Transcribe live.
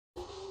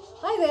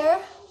Hi there,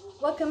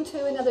 welcome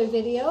to another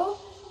video.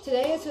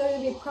 Today is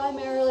going to be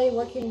primarily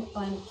working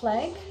on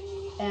plank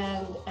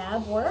and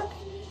ab work.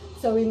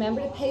 So remember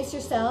to pace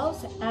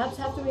yourselves. Abs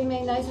have to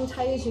remain nice and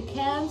tight as you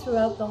can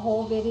throughout the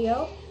whole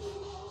video.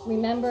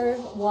 Remember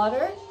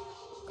water,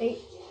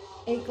 eight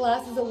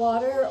glasses of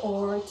water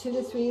or 2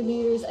 to 3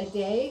 liters a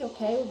day,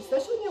 okay?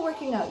 Especially when you're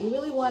working out. You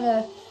really want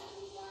to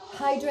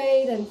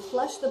hydrate and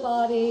flush the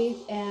body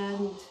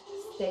and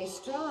stay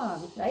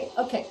strong, right?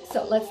 Okay,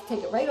 so let's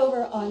take it right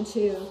over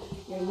onto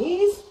your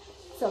knees.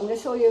 So I'm going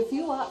to show you a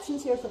few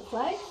options here for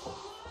plank.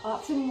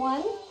 Option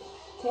 1,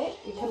 okay,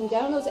 you're coming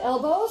down those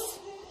elbows.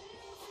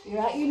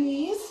 You're at your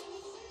knees,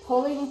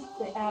 pulling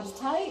the abs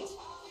tight,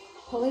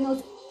 pulling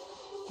those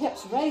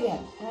hips right in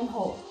and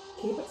hold.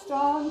 Keep it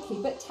strong,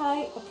 keep it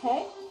tight,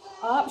 okay?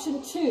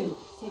 Option 2,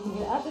 taking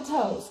it at the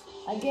toes.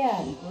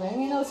 Again,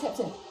 bringing those hips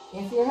in.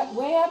 If you're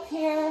way up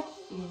here,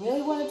 you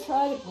really want to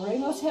try to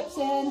bring those hips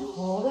in,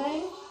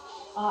 holding.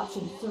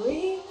 Option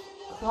 3,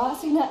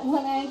 crossing that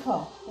one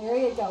ankle. There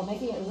you go,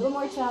 making it a little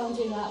more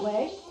challenging that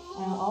way.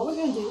 And all we're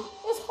going to do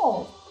is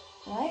hold,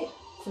 right?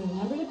 So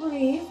remember to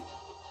breathe.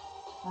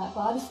 That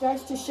body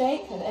starts to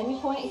shake at any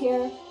point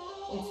here.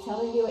 It's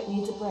telling you it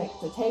needs a break.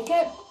 So take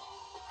it,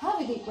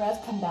 have a deep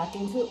breath, come back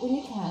into it when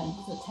you can.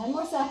 So 10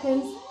 more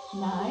seconds.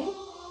 9,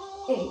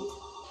 8,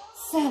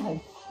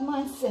 7, come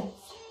on, 6,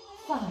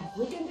 5,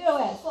 we can do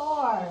it.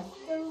 4,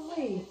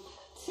 3,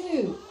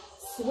 2,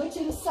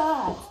 switching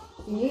sides.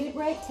 If you need a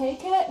break,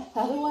 take it.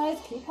 Otherwise,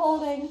 keep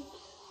holding.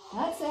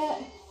 That's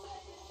it.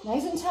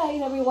 Nice and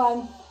tight,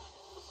 everyone.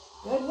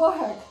 Good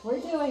work. We're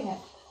doing it.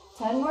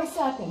 10 more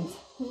seconds.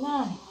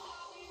 9,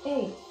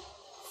 8,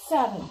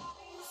 7,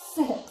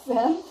 6,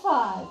 and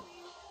 5,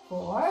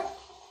 4,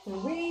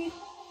 3,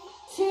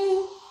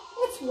 2,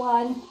 it's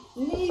 1.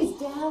 Knees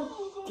down.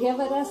 Give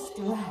it a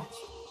stretch.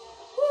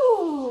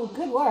 Woo,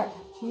 good work.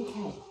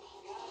 Okay.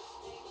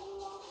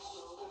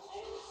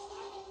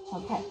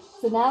 Okay,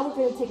 so now we're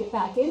going to take it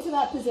back into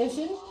that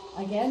position.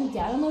 Again,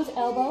 down on those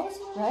elbows,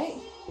 right?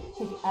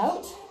 Take it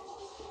out.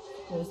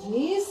 Those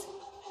knees.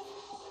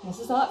 This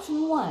is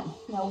option 1.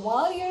 Now,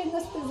 while you're in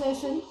this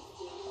position,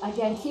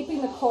 again,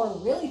 keeping the core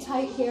really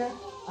tight here,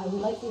 I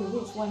would like you to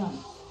reach one arm.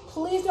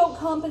 Please don't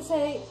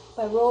compensate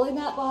by rolling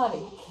that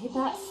body. Keep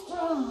that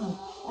strong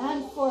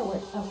and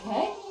forward,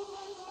 okay?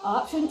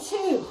 Option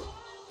 2,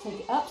 take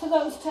it up to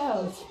those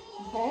toes,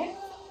 okay?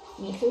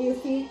 Make sure your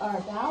feet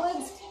are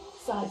balanced,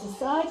 side to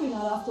side, you're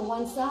not off to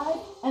one side,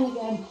 and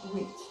again,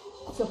 reach.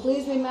 So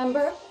please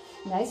remember,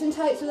 nice and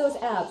tight to those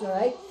abs, all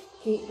right?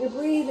 Keep your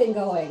breathing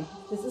going.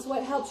 This is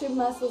what helps your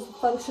muscles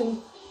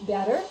function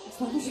better, as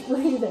long as you're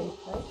breathing,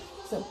 right?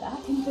 So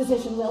back in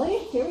position, Lily,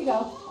 here we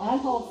go, and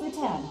hold for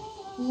 10,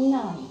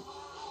 9,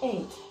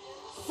 8,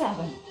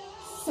 7,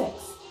 6,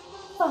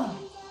 5,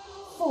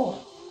 4,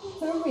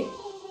 3,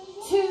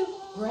 2,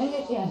 bring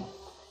it in.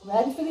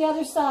 Ready for the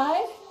other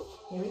side?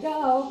 Here we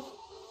go.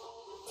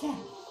 10,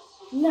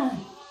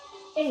 9,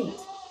 8,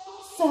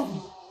 7.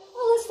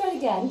 Well, let's start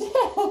again.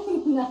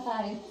 10,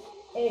 9,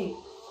 8,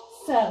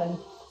 7,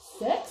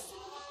 6,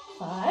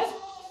 5,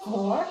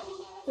 4,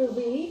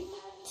 3,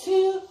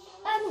 2,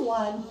 and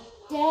 1.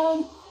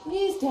 Down,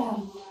 knees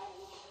down.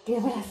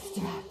 Give it a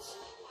stretch.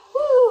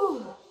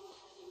 Woo!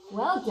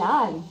 Well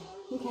done.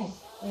 Okay,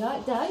 we're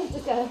not done.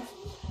 Just gotta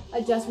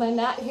adjust my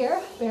mat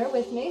here. Bear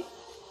with me.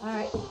 All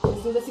right,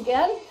 let's do this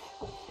again.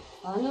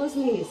 On those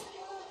knees.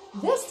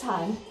 This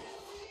time,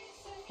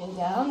 go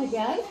down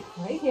again,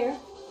 right here.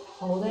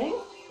 Holding.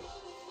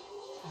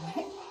 All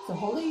right, so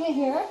holding it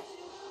here.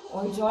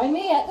 Or join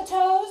me at the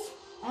toes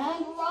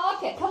and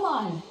rock it. Come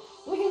on.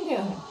 We can do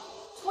it.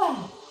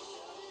 12,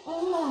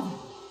 11,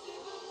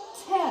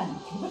 10.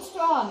 Keep it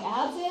strong.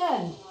 Abs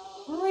in.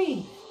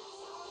 Breathe.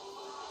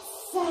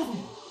 7,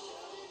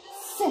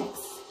 6,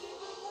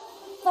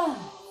 5,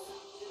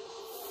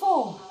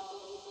 4,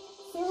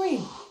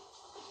 3,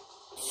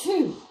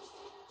 2,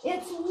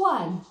 it's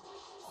 1.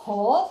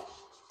 Hold.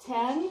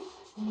 10,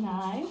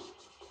 9,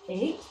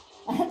 8,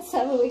 and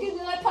 7. We can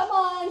do it. Come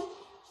on.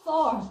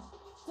 4,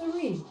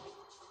 3,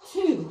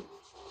 2,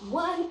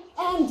 1,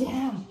 and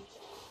down.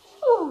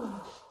 Whew.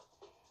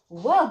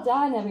 Well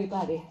done,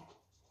 everybody.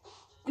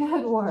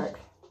 Good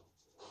work.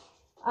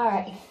 All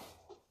right.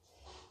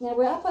 Now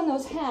we're up on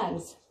those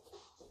hands.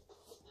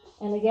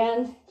 And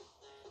again,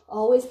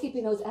 always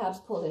keeping those abs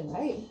pulled in,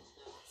 right?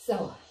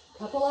 So, a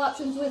couple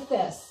options with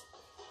this.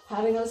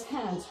 Having those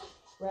hands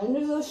right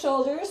under those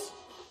shoulders.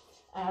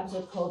 Abs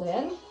are pulled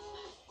in.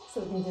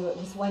 So we can do it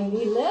with one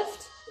knee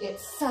lift.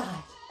 It's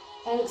side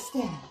and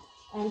extend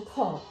and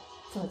pull.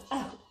 So it's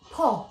out,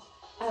 pull,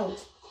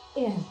 out,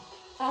 in,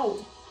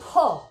 out,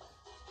 pull,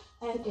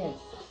 and in.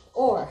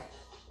 Or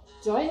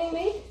joining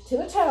me to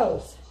the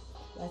toes.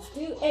 Let's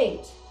do 8.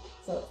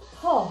 So it's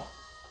pull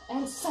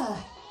and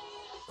side,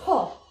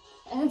 pull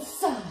and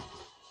side.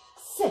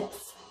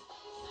 6,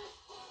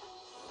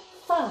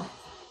 5,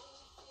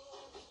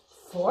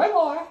 4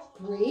 more.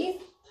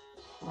 Breathe.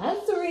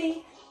 And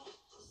 3.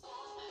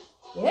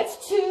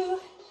 It's 2.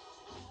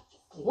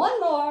 1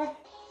 more.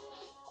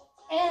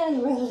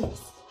 And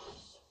release.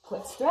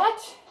 Quick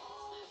stretch.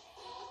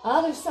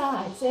 Other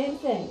side, same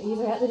thing.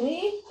 Either at the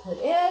knee, put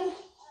in,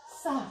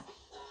 side,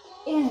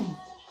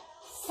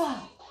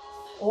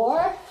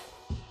 or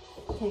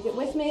take it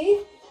with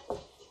me.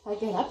 I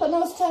get up on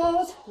those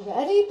toes,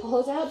 ready,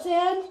 pull those abs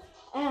in,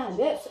 and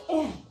it's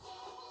in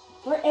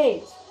for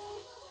 8,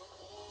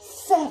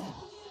 7,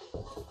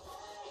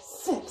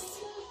 6,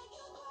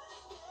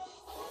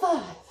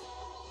 5,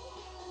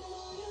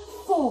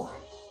 4,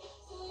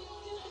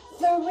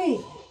 3,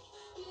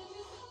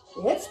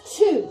 it's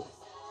 2,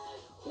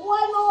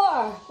 one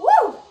more,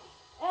 woo,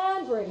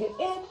 and bring it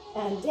in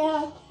and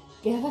down,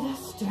 give it a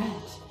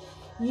stretch.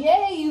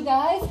 Yay, you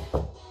guys,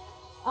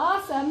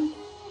 awesome.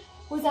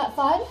 Was that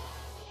fun?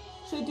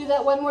 Should we do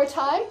that one more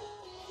time?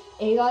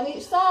 8 on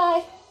each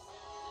side.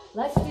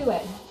 Let's do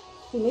it.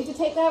 If you need to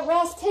take that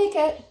rest, take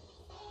it.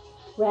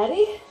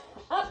 Ready?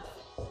 Up.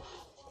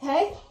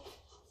 Okay?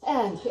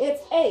 And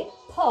it's 8.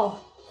 Pull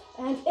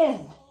and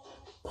in.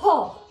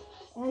 Pull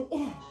and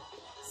in.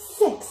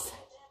 6,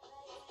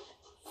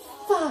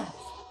 5,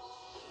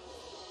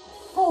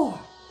 4,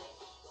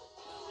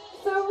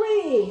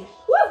 3.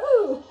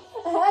 Woohoo!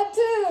 And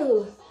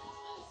 2,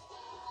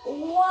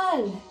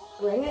 1.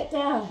 Bring it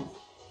down.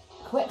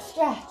 Quick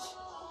stretch.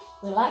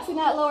 Relaxing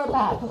that lower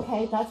back,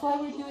 okay? That's why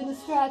we're doing the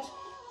stretch.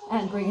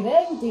 And bring it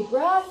in, deep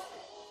breath.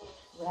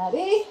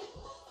 Ready?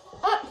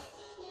 Up.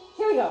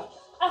 Here we go.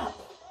 Up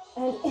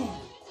and in.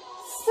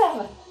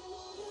 7,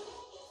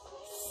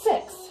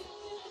 6,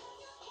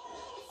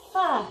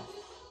 5,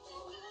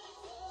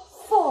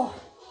 4.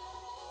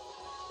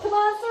 Come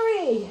on,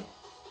 3,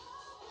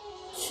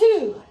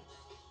 2,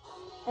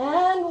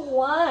 and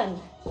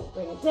 1.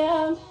 Bring it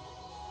down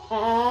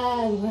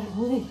and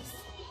release.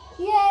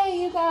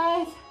 Yay, you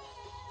guys.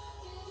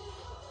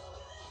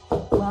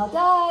 Well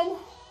done.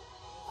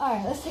 All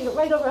right, let's take it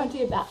right over onto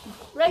your back.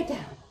 Right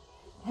down.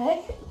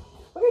 Okay?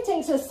 We're going to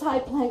take to a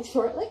side plank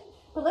shortly,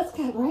 but let's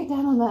get right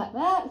down on that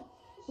mat.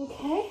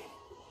 Okay?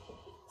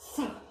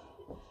 So,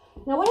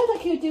 now what I'd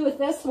like you to do with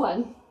this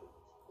one,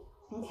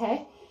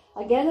 okay?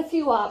 Again, a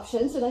few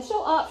options, and I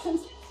show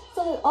options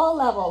so that all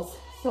levels,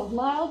 so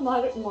mild,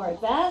 moderate, and more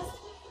advanced.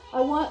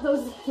 I want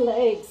those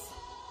legs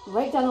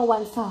right down on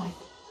one side.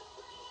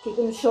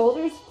 Keeping the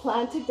shoulders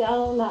planted down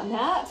on that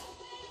mat.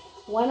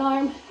 One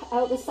arm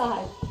out the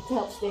side to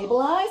help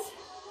stabilize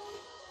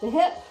the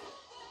hip.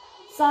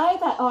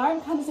 Side, that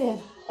arm comes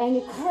in and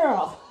you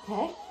curl,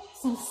 okay?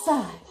 So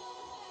side,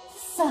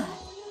 side.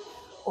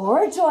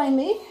 Or join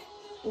me,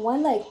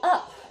 one leg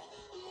up,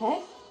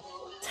 okay?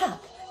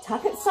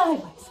 Tuck it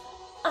sideways,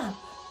 up,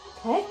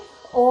 okay?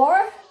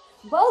 Or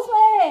both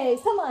ways,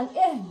 come on,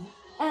 in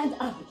and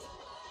out.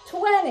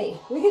 20,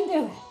 we can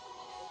do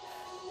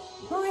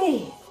it.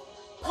 Breathe.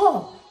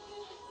 Pull.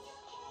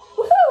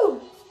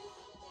 Woohoo!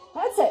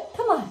 That's it.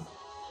 Come on.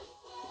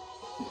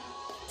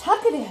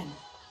 Tuck it in.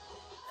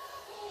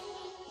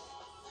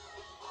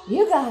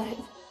 You got it.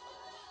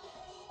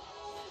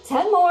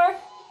 10 more.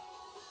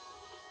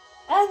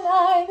 And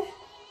 9.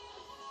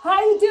 How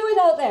are you doing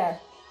out there?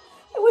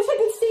 I wish I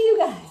could see you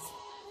guys.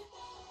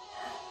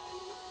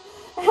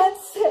 And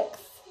 6,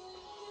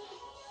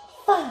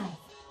 5,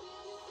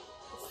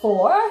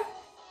 4,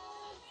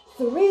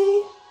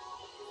 3,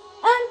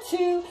 and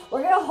 2.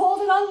 We're going to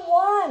hold it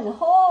on 1.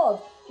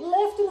 Hold.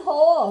 Lift and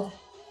hold.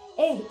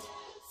 8,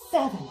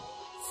 7,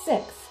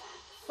 6,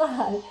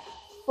 5,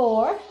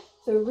 4,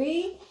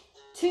 3,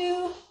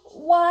 2,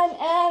 1.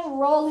 And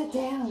roll it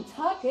down.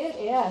 Tuck it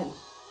in.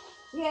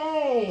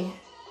 Yay.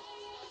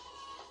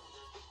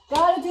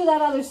 Got to do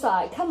that other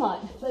side. Come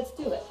on. Let's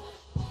do it.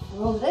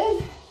 Roll it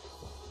in.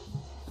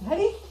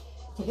 Ready?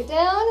 Take it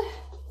down.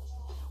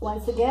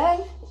 Once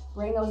again,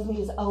 bring those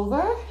knees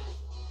over.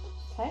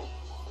 Okay.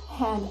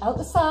 Hand out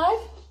the side,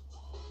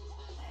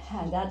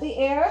 hand out the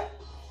air,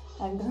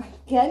 and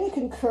again, you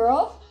can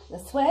curl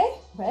this way,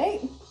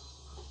 right?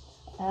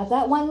 Add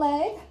that one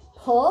leg,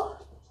 pull,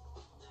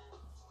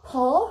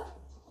 pull,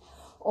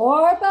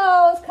 or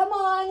both, come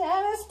on,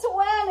 and it's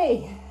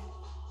 20,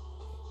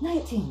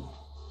 19,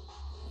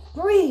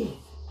 breathe.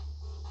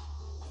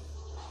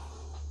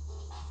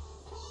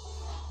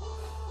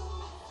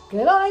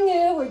 Good on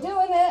you, we're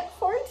doing it,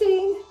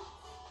 14,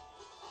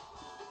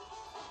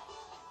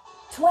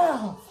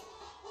 12,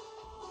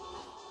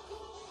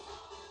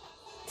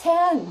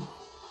 10,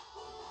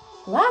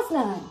 last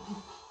 9.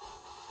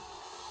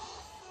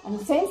 And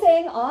the same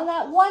thing on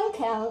that 1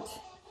 count.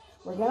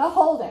 We're going to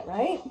hold it,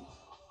 right?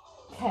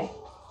 Okay.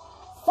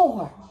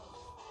 4,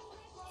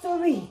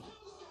 3,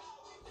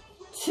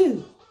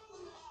 2,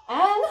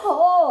 and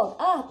hold.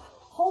 Up.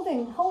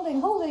 Holding, holding,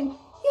 holding.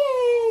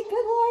 Yay,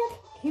 good work.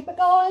 Keep it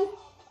going.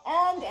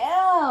 And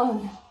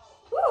down.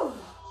 Woo.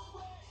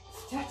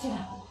 Stretch it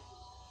out.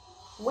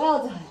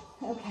 Well done.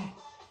 Okay.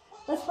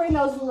 Let's bring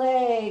those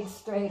legs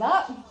straight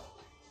up.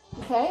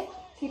 Okay.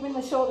 Keeping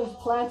the shoulders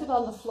planted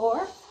on the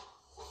floor.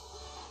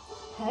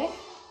 Okay.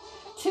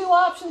 2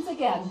 options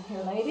again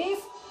here, ladies.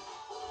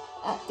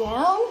 Up,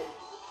 down.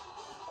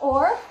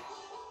 Or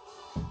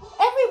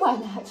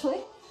everyone,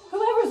 actually.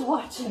 Whoever's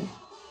watching.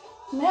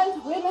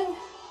 Men, women,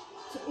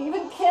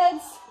 even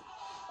kids.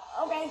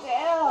 Okay,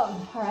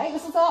 down. All right,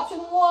 this is option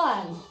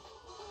 1.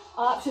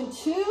 Option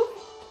 2,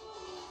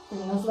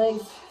 bring those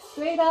legs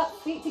straight up,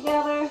 feet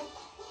together,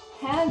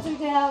 hands are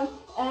down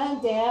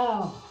and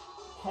down.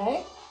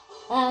 Okay,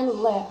 and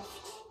lift.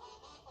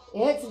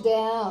 It's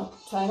down.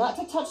 Try not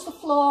to touch the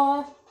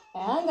floor.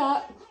 And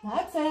up.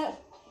 That's it.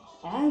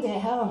 And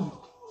down.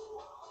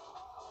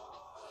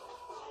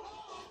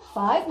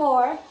 5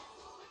 more.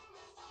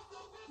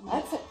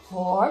 That's it.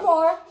 4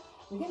 more.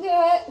 You can do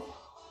it.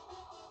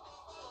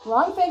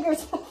 Long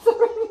fingers. 3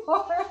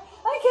 more.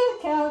 I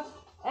can't count.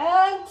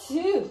 And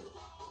 2.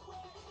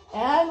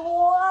 And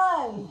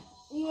 1.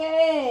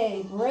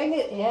 Yay. Bring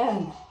it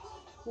in.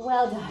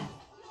 Well done.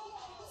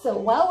 So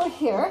while we're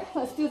here,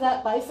 let's do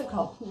that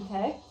bicycle,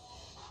 okay?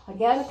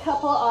 Again, a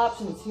couple of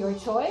options, your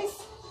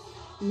choice.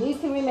 Knees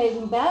can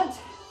remain bent.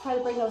 Try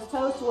to bring those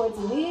toes towards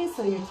the knees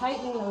so you're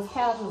tightening those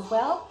calves as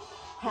well.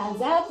 Hands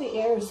at the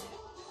ears,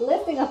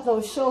 lifting up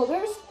those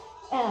shoulders,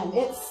 and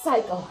it's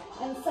cycle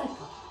and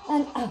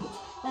out,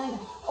 and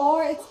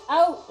or it's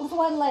out with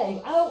one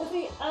leg, out with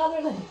the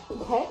other leg,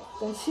 okay?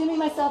 Then shimmy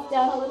myself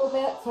down a little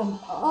bit from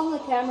on the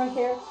camera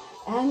here,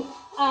 and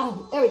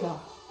out. There we go.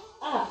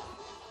 Up.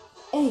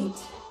 8,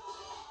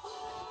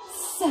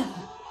 7,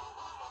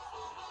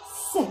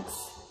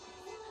 6,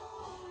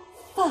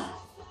 5,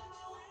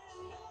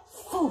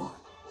 4,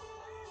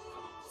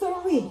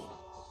 3,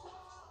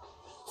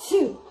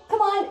 2.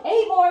 Come on,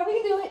 8 more. We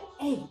can do it.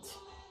 8.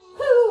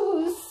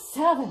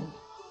 7,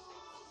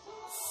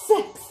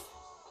 6,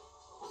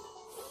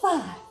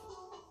 5,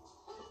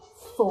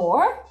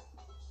 4,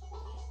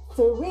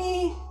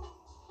 3.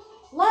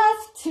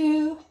 Last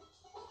 2,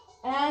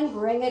 and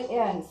bring it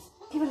in.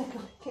 Give it a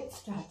quick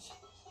stretch.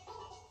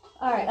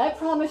 All right, I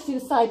promised you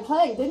side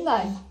plank, didn't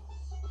I?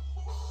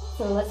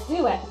 So let's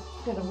do it.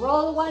 I'm gonna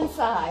roll to one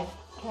side,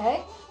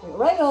 okay? Bring it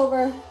right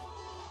over,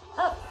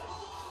 up.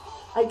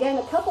 Again,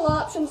 a couple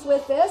options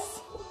with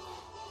this.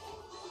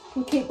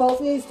 You can keep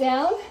both knees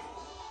down.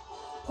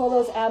 Pull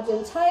those abs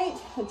in tight.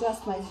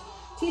 Adjust my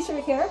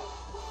t-shirt here.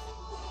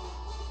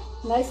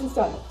 Nice and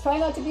strong. Try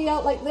not to be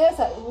out like this.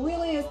 That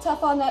really is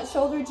tough on that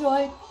shoulder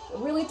joint. It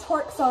really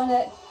torques on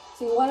it.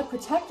 So you want to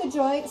protect the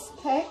joints,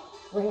 okay?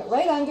 Bring it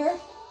right under.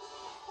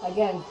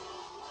 Again,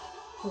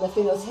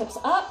 lifting those hips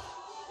up,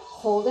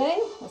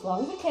 holding as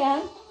long as you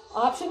can.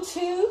 Option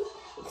 2,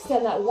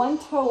 extend that one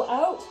toe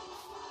out,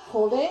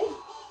 holding.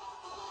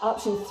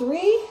 Option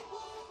 3,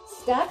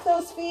 stack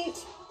those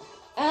feet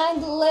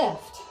and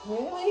lift.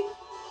 Really?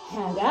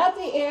 Hand at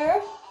the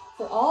air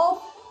for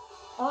all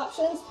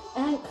options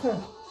and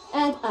curl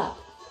and up.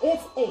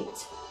 It's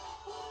 8,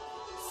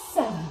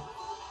 7,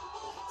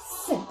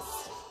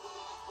 6,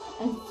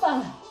 and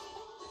 5,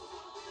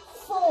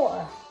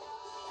 4,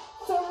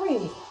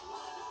 3,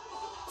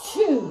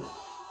 2,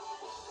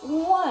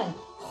 1.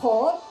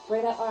 Hold.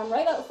 Bring that arm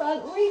right out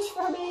front. Reach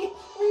for me.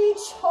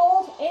 Reach.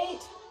 Hold. 8,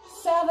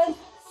 7,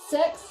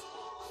 6,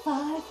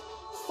 5,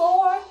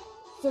 4,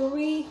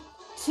 3,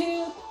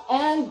 2,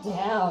 and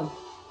down.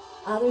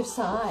 Other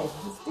side.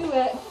 Let's do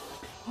it.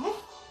 Okay.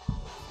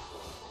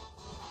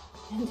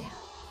 And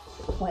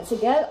down. Once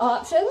again,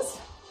 options.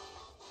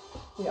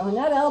 You're on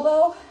that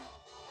elbow.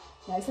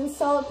 Nice and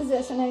solid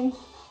positioning.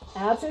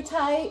 Abs are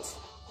tight.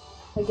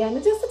 Again,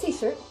 adjust the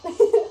t-shirt.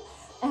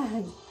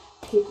 And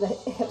keep the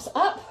hips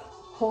up.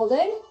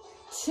 Holding.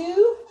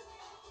 2.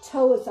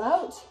 Toes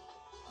out.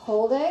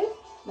 Holding.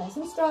 Nice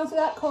and strong to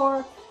that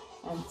core.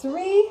 And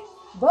 3.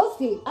 Both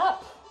feet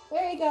up.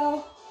 There you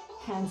go.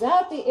 Hands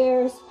out the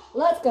ears.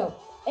 Let's go.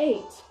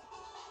 8,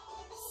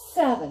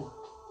 7,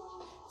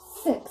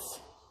 6,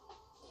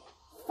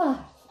 5.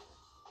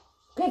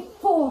 Good.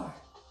 4,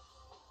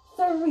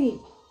 3,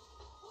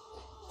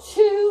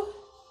 2.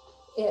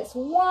 It's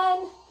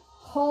 1.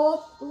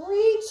 Hold.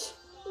 Reach.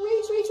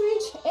 Reach, reach,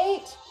 reach.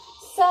 8,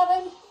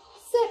 7,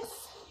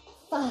 6,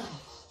 5,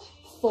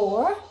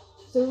 4,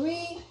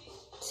 3,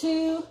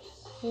 2,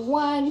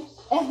 1,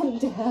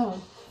 and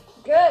down.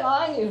 Good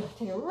on you.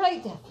 Take it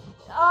right down.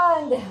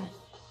 On down.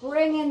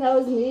 Bring in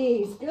those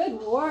knees. Good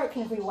work,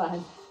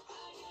 everyone.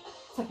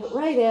 Tuck it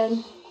right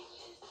in.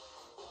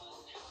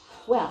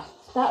 Well,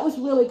 that was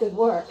really good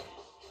work.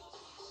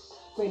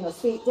 Bring those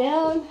feet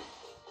down.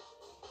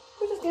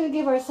 We're just going to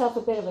give ourselves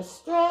a bit of a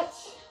stretch.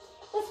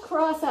 Let's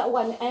cross that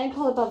one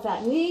ankle above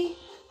that knee.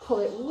 Pull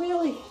it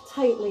really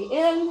tightly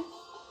in.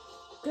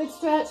 Good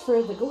stretch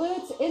for the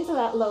glutes into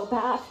that low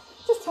back.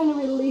 Just trying to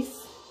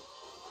release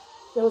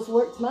those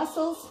worked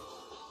muscles.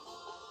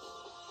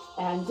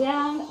 And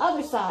down,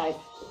 other side.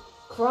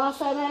 Cross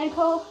that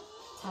ankle,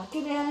 tuck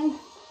it in.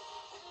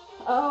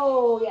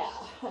 Oh yeah,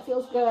 that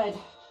feels good.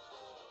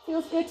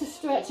 Feels good to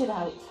stretch it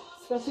out,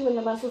 especially when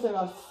the muscles are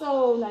all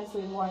so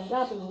nicely warmed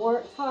up and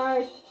worked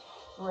hard.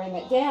 Bring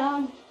it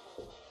down.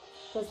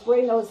 Let's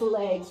bring those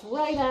legs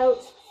right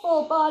out.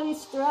 Full body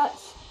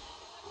stretch.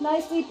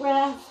 Nice deep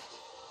breath.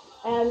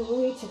 And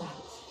reach it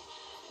out.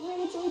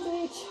 Reach, reach,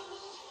 reach.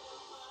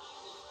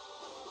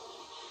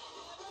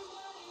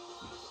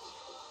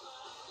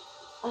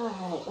 All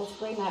right, let's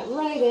bring that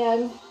right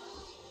in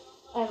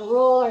and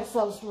roll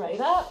ourselves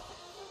right up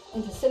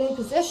into sitting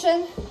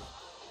position.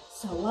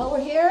 So while we're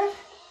here,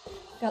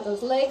 got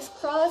those legs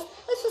crossed,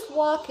 let's just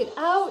walk it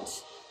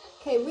out.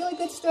 Okay, really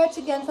good stretch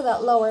again for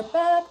that lower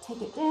back.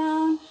 Take it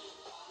down,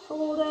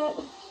 hold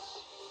it.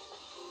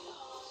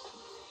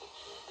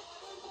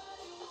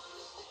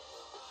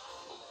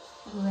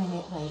 Bring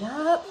it right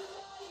up.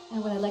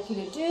 And what I'd like you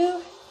to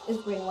do is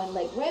bring one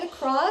leg right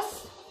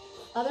across,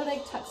 other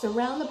leg tucks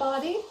around the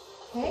body.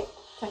 Okay,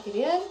 tuck it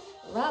in,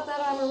 wrap that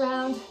arm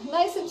around,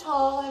 nice and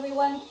tall,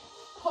 everyone.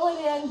 Pull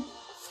it in,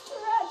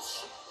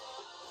 stretch.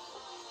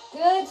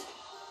 Good.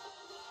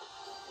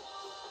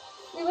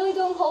 We really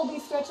don't hold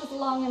these stretches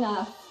long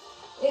enough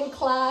in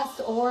class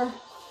or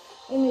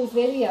in these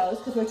videos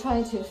because we're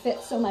trying to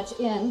fit so much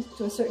in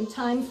to a certain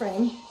time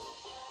frame.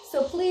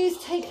 So please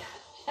take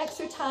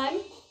extra time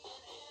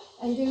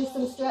and do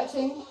some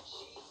stretching.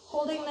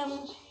 Holding them,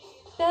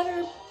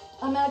 better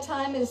amount of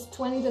time is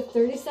 20 to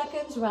 30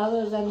 seconds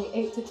rather than the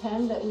 8 to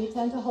 10 that we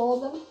tend to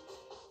hold them.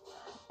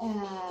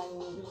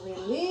 And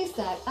release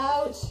that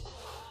out.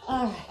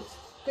 All right,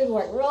 good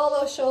work. Roll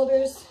those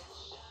shoulders.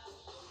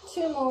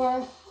 2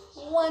 more,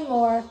 1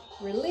 more.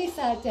 Release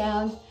that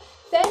down.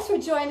 Thanks for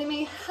joining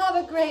me. Have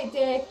a great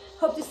day.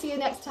 Hope to see you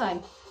next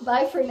time.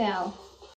 Bye for now.